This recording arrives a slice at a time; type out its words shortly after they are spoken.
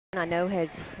I know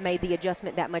has made the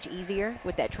adjustment that much easier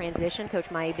with that transition.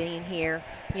 Coach May being here,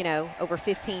 you know, over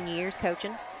 15 years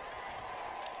coaching.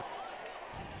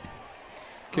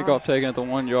 Kickoff taken at the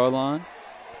 1-yard line.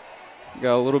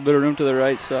 Got a little bit of room to the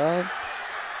right side.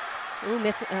 Ooh,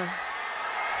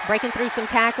 breaking through some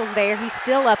tackles there. He's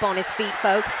still up on his feet,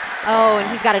 folks. Oh, and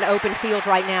he's got an open field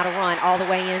right now to run all the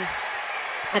way in.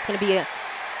 That's going to be a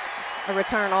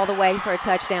return all the way for a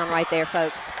touchdown right there,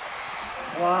 folks.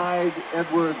 Clyde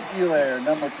Edwards-Helaire,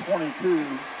 number 22.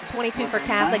 22 for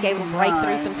Catholic, able to break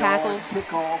through some tackles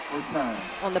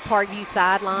on the Parkview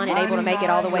sideline and able to make it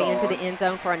all the way into the end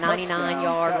zone for a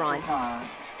 99-yard run.